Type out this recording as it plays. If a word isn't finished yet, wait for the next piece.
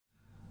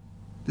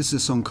This is a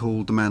song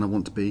called The Man I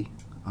Want to Be.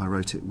 I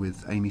wrote it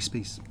with Amy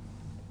Speace.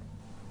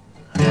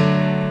 It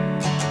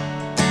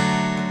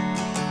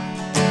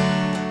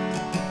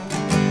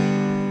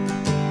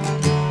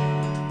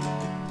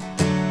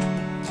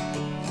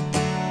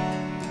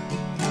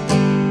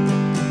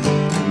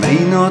may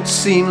not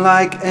seem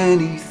like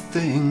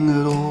anything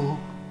at all.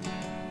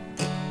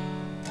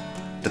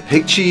 The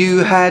picture you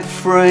had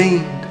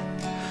framed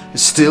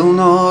is still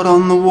not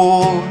on the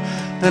wall.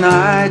 And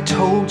I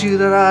told you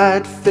that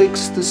I'd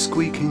fix the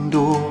squeaking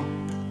door.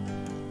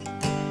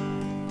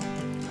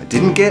 I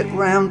didn't get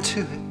round to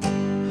it.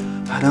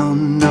 I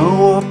don't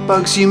know what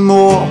bugs you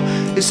more.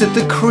 Is it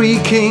the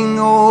creaking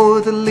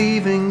or the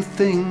leaving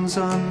things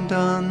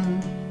undone?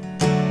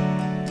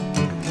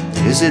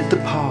 Is it the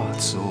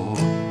parts or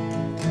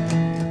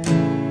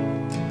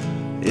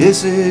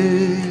is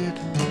it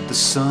the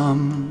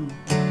sum?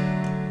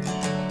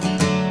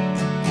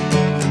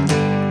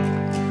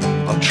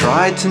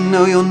 Try to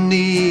know your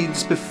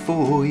needs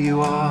before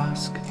you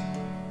ask.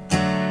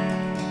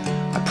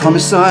 I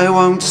promise I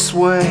won't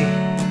sway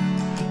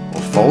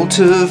or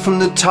falter from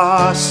the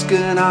task,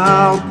 and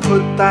I'll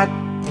put that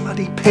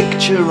bloody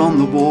picture on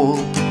the wall.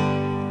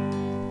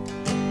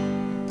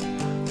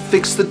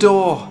 Fix the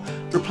door,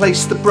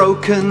 replace the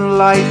broken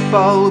light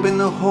bulb in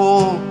the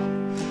hall,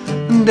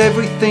 and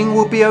everything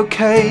will be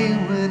okay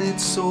when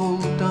it's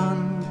all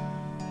done.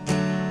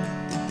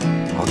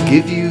 I'll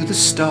give you the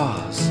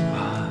stars,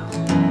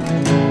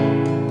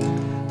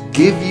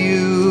 give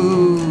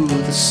you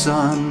the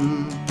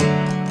sun,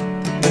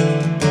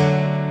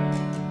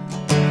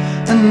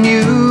 and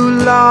you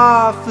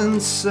laugh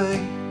and say,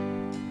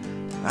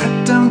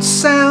 that don't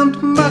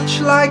sound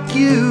much like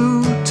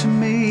you to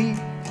me.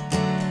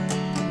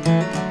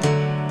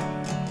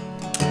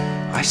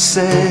 I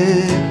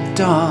said,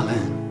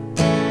 darling,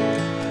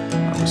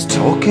 I was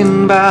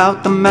talking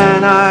about the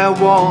man I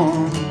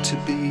want to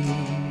be.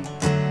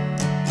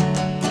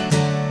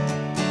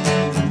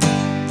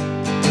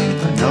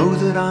 I know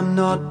that I'm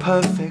not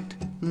perfect,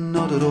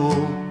 not at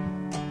all.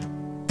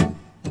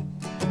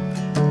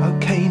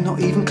 Okay,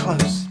 not even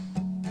close.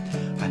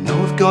 I know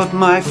I've got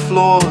my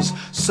flaws,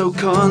 so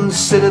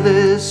consider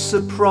this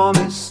a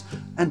promise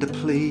and a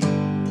plea.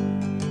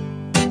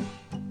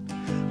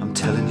 I'm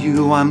telling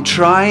you I'm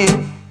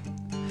trying,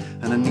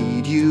 and I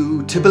need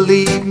you to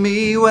believe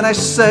me when I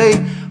say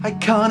I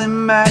can't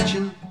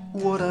imagine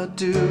what I'd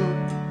do.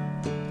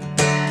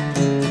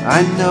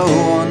 I know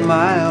on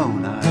my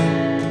own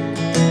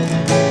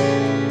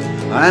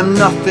I'm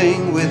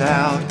nothing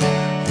without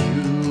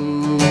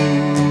you.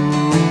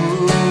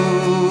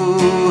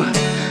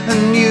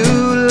 And you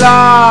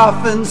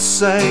laugh and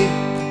say,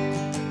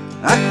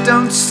 that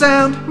don't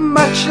sound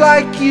much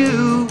like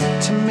you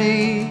to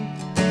me.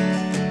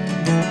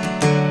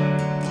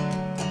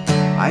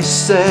 I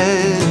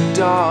said,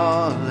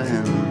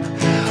 darling,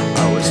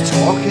 I was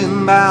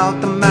talking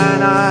about the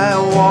man I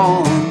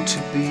want to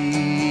be.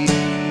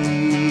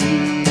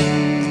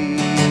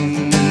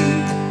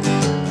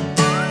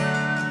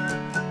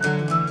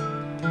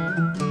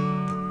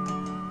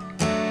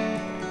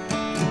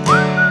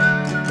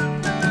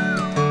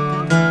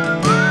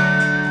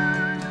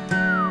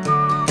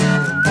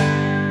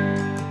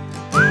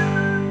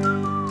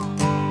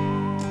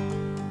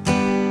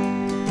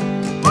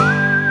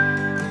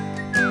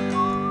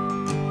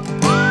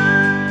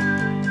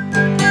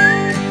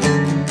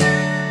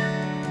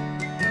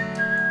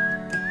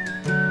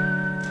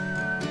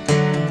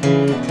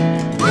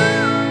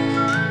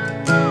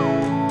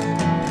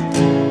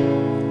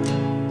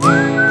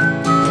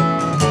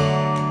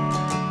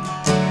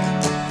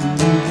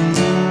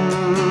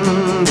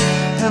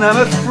 And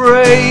I'm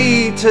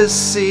afraid to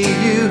see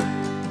you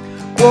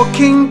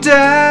walking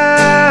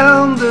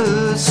down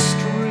the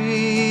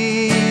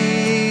street,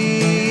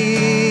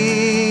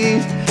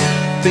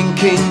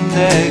 thinking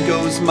there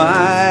goes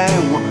my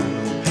woman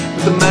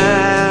with the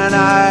man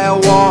I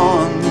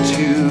want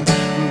to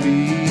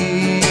be.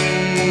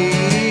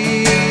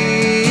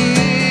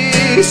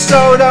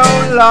 So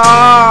don't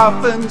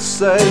laugh and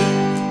say,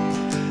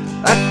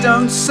 that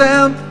don't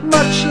sound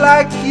much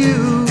like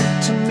you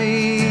to me.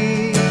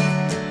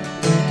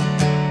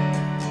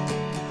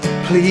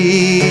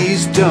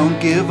 Please don't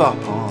give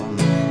up on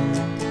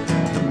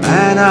the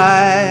man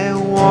I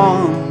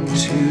want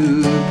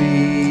to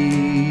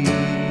be,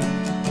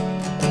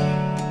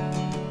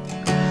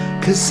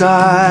 'cause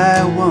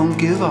I won't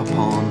give up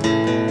on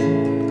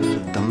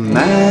the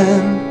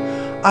man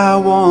I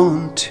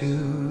want to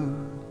be.